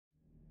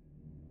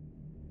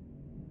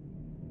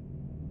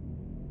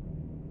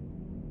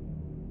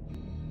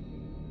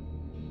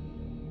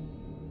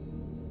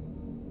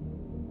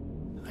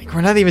Like,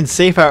 we're not even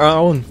safe at our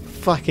own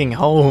fucking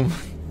home.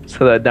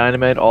 So that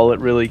dynamite, all it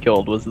really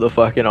killed was the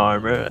fucking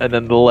armor, and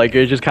then the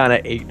Lego just kind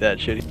of ate that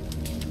shit.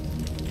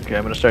 Okay,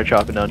 I'm gonna start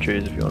chopping down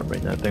trees if you want to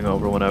bring that thing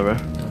over whenever.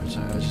 I'm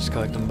sorry, I was just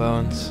collecting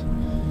bones.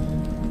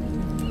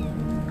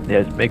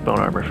 Yeah, make bone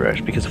armor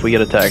fresh, because if we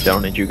get attacked, I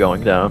don't need you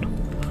going down.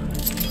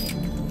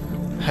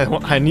 I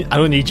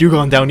don't need you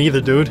going down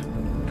either, dude.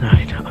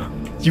 I know.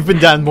 You've been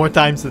down more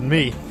times than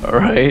me.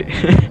 Alright.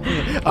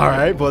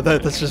 Alright, but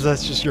that's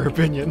just your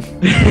opinion.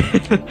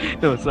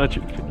 No, it's not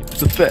your opinion,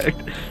 it's a fact.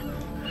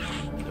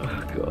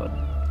 Oh god.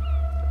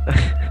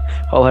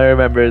 All I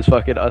remember is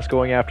fucking us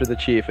going after the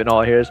chief, and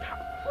all I hear is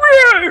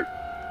Rear!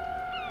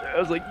 I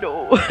was like,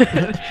 no.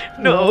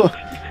 No,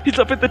 he's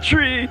up in the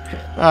tree.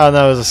 Oh,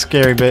 that was a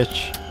scary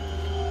bitch.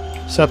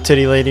 Sup,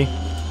 titty lady?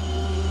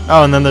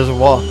 Oh, and then there's a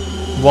wall.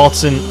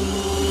 Waltz in.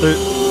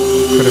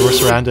 We're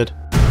surrounded.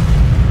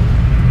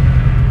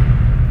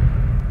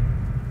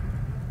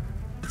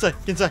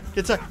 Get inside.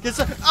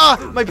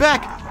 Ah, my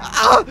back.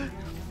 Ah.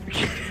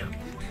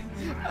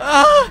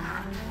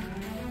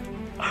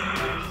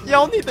 Ah.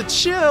 Y'all need to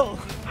chill.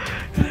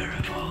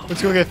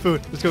 Let's go get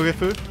food.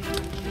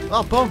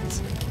 Oh,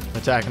 bones. I'm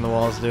attacking the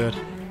walls, dude.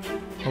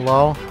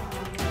 Hello?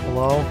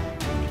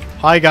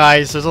 Hi,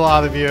 guys. There's a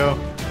lot of you.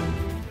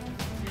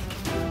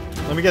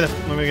 Let me get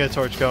a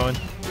torch going.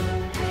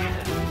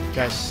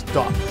 Guys,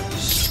 stop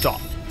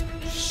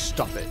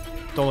it.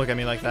 Don't look at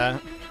me like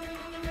that.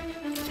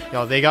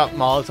 Yo, they got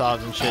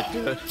Molotovs and shit,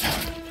 dude.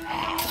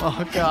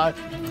 Oh god.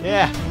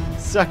 Yeah,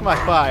 suck my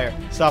fire.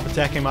 Stop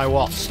attacking my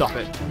wall. Stop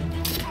it.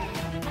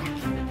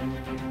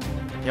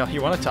 Yo,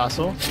 you want a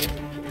tussle?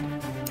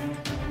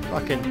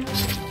 Fucking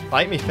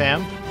fight me,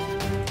 fam.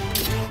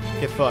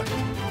 Get fucked.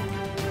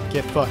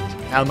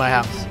 Out of my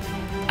house.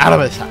 Out of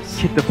this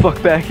house. Get the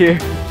fuck back here.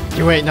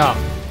 You ain't, no,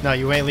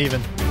 you ain't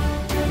leaving.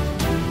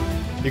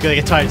 You're gonna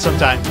get tired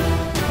sometime.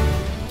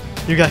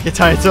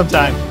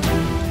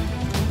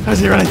 How's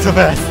he running so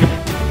fast?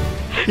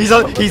 He's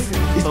oh,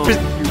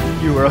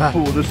 you were a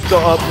fool to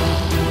stop.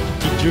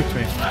 He juked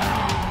me.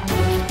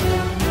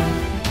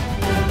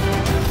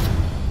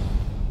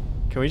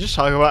 Can we just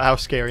talk about how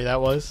scary that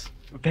was?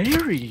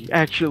 Very,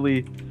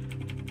 actually.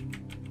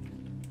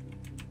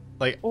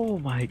 Like, oh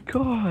my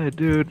god,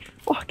 dude.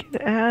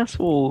 Fucking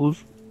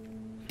assholes.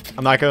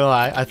 I'm not gonna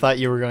lie, I thought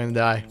you were going to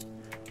die.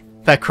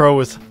 That crow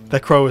was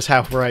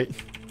half right.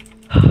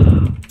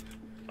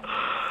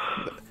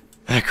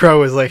 That crow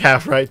was like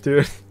half right,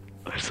 dude.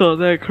 I saw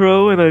that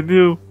crow and I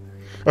knew.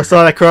 I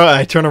saw that crow and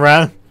I turn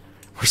around.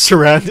 We're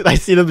surrounded. I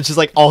see them just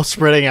like all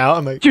spreading out.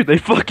 I'm like, dude, they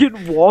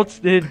fucking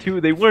waltzed in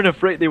too. They weren't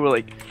afraid. They were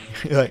like,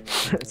 you're like,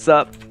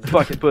 sup,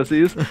 fucking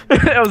pussies.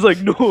 I was like,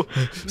 no.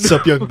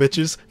 Sup, young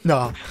bitches?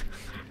 No.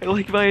 I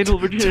like my anal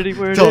virginity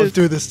where it is. Don't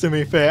do this to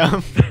me,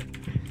 fam.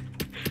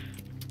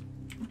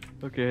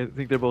 Okay, I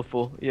think they're both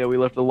full. Yeah, we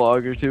left a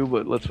log or two,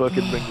 but let's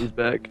fucking bring these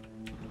back.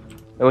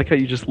 I like how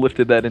you just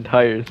lifted that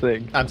entire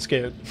thing. I'm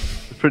scared.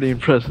 Pretty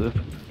impressive.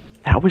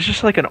 That was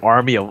just like an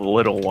army of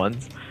little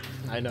ones.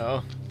 I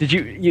know. Did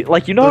you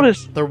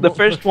notice the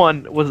first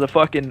one was a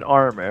fucking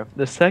armor.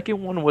 The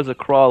second one was a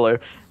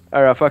crawler,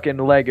 or a fucking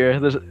legger.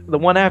 The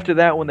one after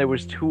that one, there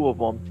was two of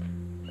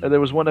them. There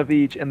was one of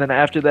each, and then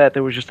after that,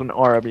 there was just an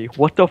army.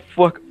 What the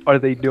fuck are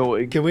they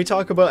doing? Can we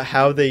talk about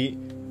how they,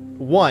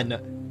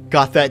 one,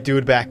 got that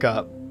dude back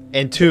up,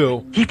 and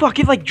two, he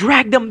fucking like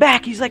dragged them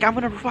back. He's like, I'm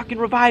gonna fucking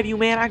revive you,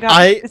 man.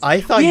 I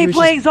thought he he ain't was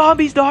playing just...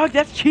 zombies, dog.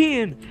 That's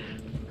cheating.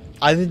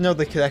 I didn't know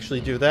they could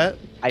actually do that.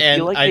 I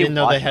feel like I didn't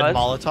know they watch had us.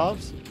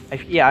 Molotovs.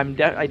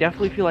 I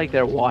definitely feel like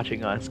they're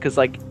watching us, cause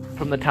like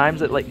from the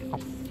times that like.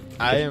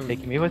 I am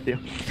taking me with you.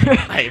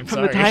 I am from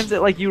sorry. the times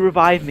that like you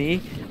revive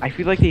me, I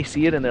feel like they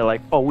see it and they're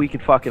like, oh, we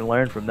could fucking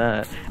learn from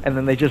that, and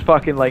then they just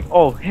fucking like,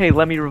 oh, hey,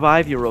 let me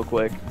revive you real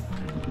quick.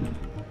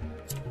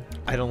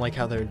 I don't like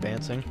how they're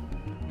advancing.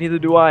 Neither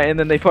do I. And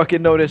then they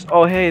fucking notice,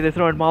 oh, hey, they're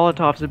throwing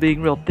Molotovs and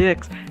being real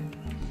dicks.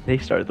 They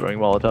started throwing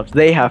Molotovs.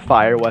 They have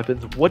fire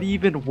weapons. What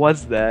even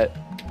was that?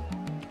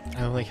 I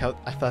don't like how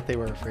I thought they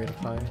were afraid of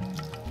fire.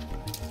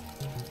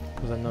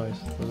 What was that noise?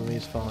 Those are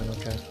leaves falling.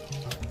 Okay.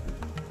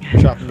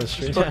 Dropping the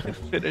street. Just fucking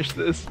finish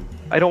this.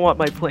 I don't want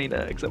my plain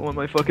axe. I want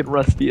my fucking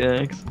rusty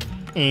axe.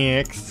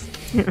 Axe.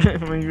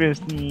 My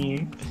rusty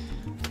axe.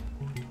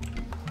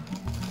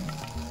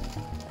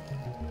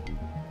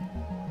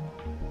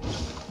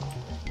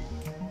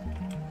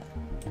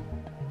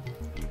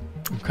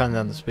 I'm cutting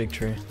down this big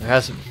tree. There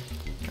has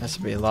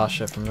to be a lot of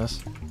shit from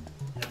this.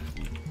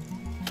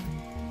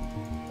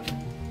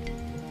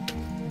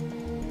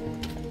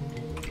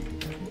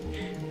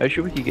 I'm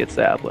sure we could get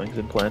saplings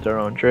and plant our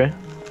own tree.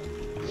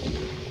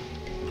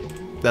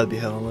 That'd be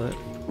hella lit.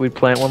 We'd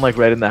plant one like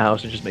right in the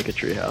house and just make a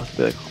tree house.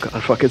 Be like, oh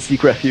god, fucking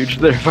seek refuge.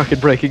 They're fucking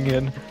breaking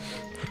in.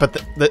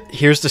 But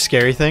here's the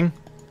scary thing.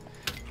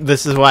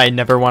 This is why I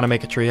never want to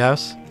make a tree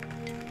house.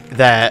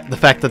 That the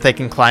fact that they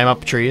can climb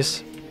up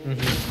trees.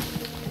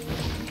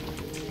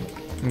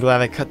 I'm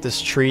glad I cut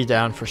this tree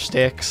down for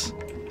sticks.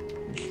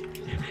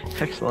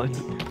 Excellent.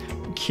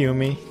 Cue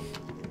me.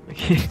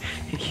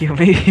 Cue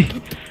me.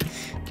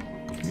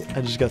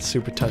 I just got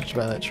super touched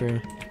by that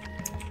tree.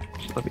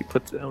 Just let me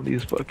put down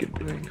these fucking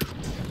things.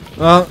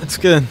 Well, it's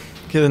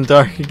getting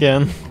dark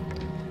again.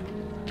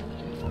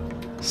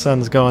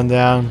 Sun's going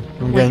down.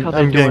 I'm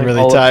getting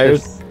really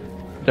tired.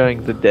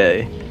 During the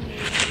day.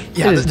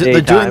 Yeah,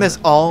 they're doing this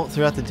all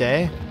throughout the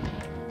day.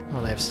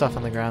 Oh, they have stuff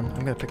on the ground. I'm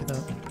gonna pick it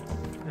up.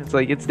 It's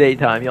like it's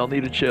daytime. Y'all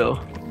need to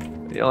chill.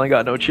 Y'all ain't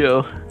got no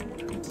chill.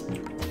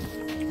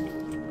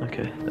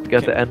 Okay, I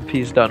got the end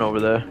piece done over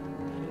there.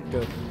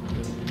 Good.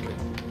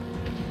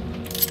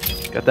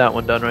 Got that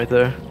one done right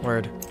there.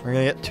 Word. We're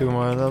gonna get 2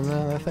 more of them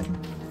then, I think.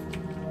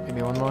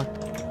 Maybe 1 more.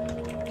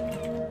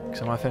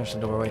 Cause I wanna finish the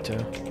doorway too.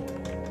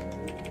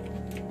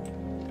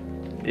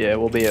 Yeah,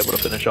 we'll be able to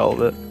finish all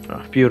of it.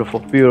 Oh, beautiful,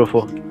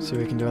 beautiful. See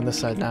what we can do on this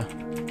side now.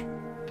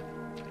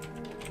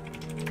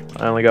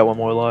 I only got 1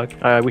 more log.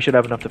 Alright, we should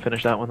have enough to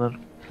finish that one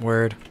then.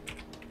 Word.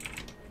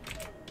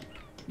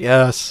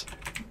 Yes.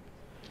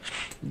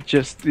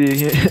 Just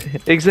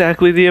the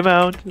exactly the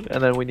amount,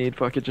 and then we need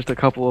fucking just a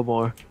couple of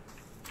more.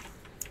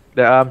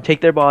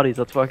 Take their bodies.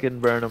 Let's fucking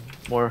burn them.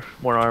 More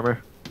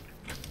armor.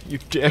 You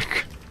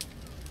dick.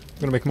 I'm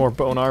gonna make more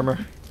bone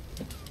armor.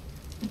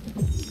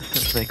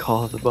 They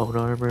call it the bone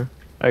armor.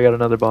 I got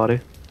another body.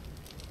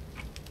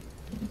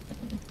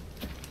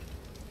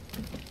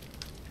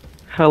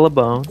 Hella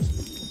bones.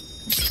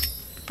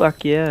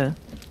 Fuck yeah.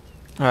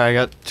 Alright, I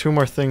got 2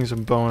 more things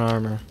of bone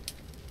armor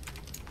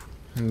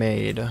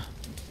made.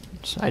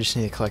 So I just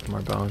need to collect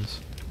more bones.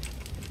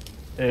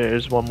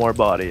 There's 1 more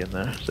body in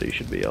there, so you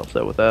should be all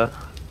set with that.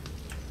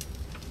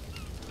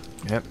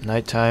 Yep,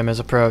 nighttime has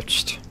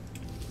approached.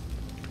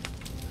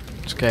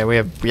 It's okay, we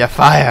have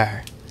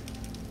fire.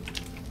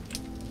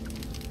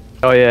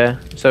 Oh yeah,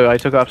 so I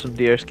took off some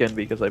deer skin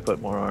because I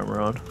put more armor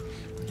on.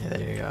 Yeah,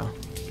 there you go.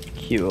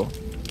 Cool.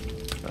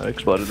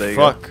 Exploded, there you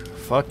go.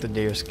 Fuck the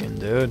deer skin,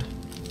 dude.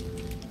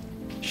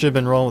 Should've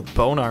been rolling with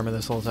bone armor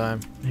this whole time.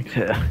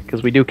 Yeah,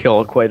 because we do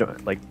kill quite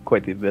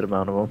the bit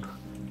amount of them.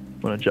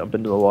 I'm gonna jump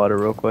into the water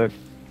real quick.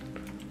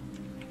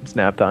 It's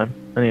nap time.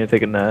 I need to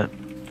take a nap.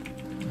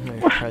 I'm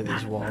gonna try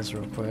these walls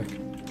real quick.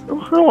 I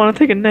don't want to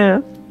take a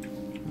nap.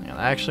 Man,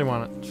 I actually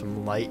want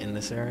some light in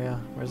this area.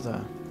 Where's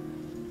that?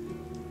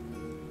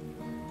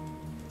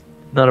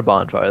 Not a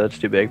bonfire, that's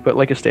too big, but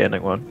like a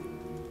standing one.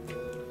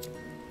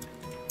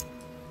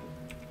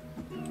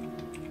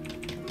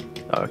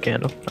 Oh, a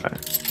candle.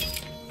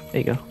 Alright.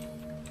 There you go.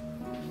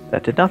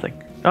 That did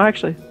nothing. Oh,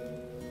 actually.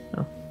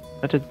 No.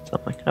 That did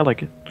something. I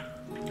like it.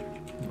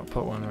 I'll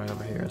put one right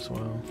over here as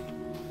well.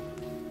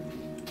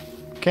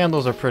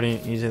 Candles are pretty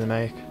easy to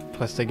make.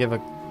 Plus they give a...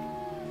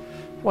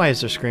 Why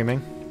is there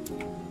screaming?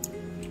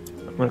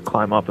 I'm gonna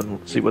climb up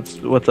and see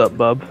what's up,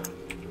 bub.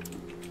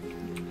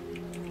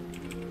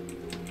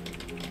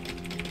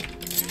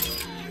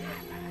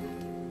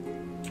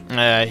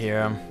 Yeah, I hear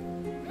them.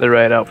 They're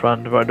right out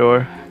front of our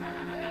door.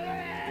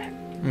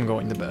 I'm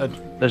going to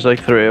bed. There's like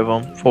 3 of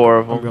them, 4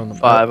 of them,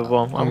 5 of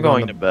them. I'm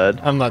going to bed.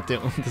 I'm not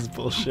dealing with this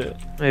bullshit.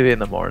 Maybe in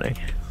the morning.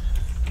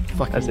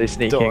 Fucking as they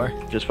sneak door.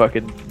 in, just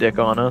fucking dick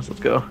on us.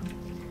 Let's go.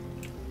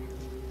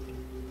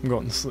 I'm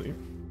going to sleep.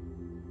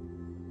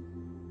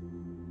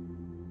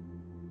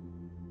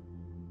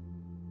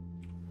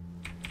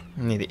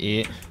 I need to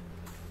eat.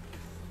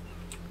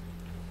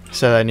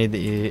 Said I need to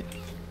eat.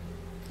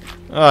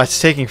 Oh,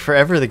 it's taking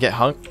forever to get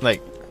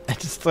like, I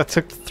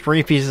took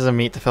 3 pieces of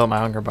meat to fill up my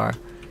hunger bar.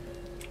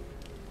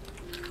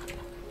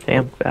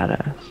 Damn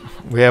badass.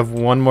 We have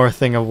 1 more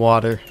thing of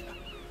water.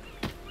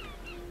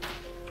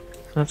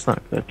 That's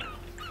not good.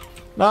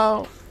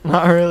 No,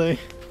 not really.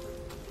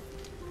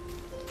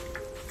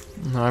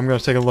 No, I'm gonna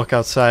take a look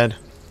outside.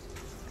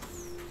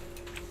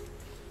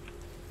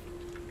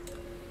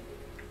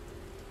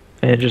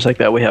 And just like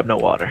that, we have no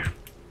water.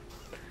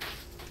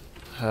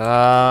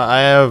 I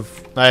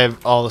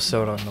have all the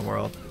soda in the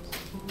world.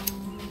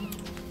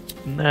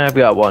 Nah, I've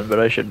got 1, but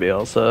I should be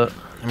all set.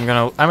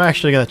 I'm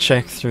actually gonna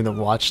check through the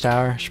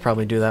watchtower. Should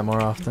probably do that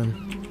more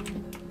often.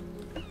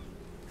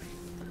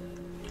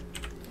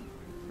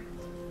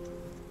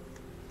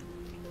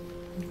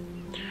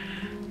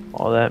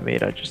 All that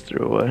meat I just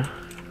threw away.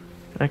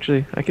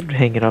 Actually, I could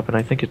hang it up and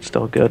I think it's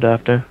still good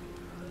after.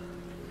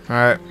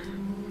 Alright.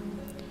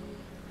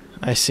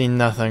 I see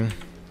nothing.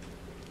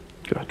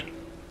 Good.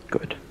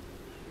 Good.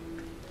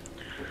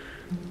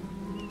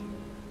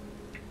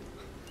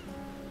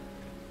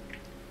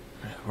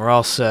 We're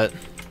all set.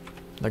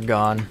 They're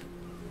gone.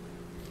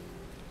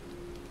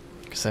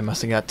 Guess they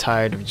must have got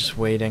tired of just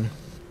waiting.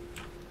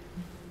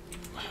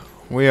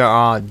 We are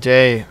on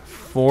day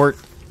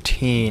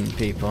 14,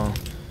 people.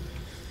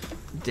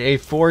 Day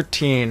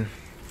 14.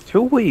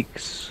 2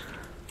 weeks.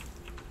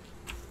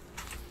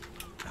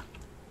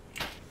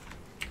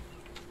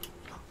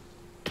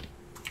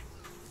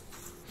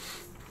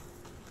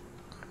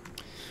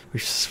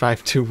 We've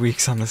survived 2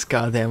 weeks on this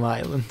goddamn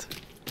island.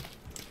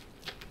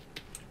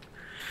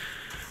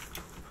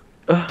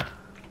 I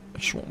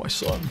just want my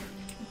son.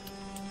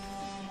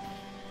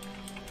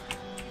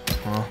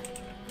 Well,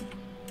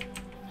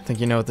 I think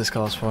you know what this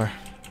calls for.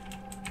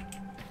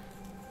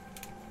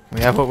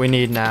 We have what we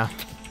need now.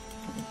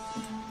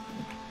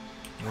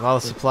 With all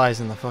the supplies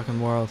in the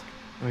fucking world.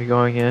 Are we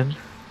going in?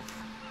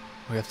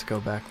 We have to go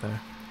back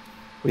there.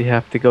 We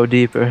have to go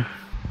deeper.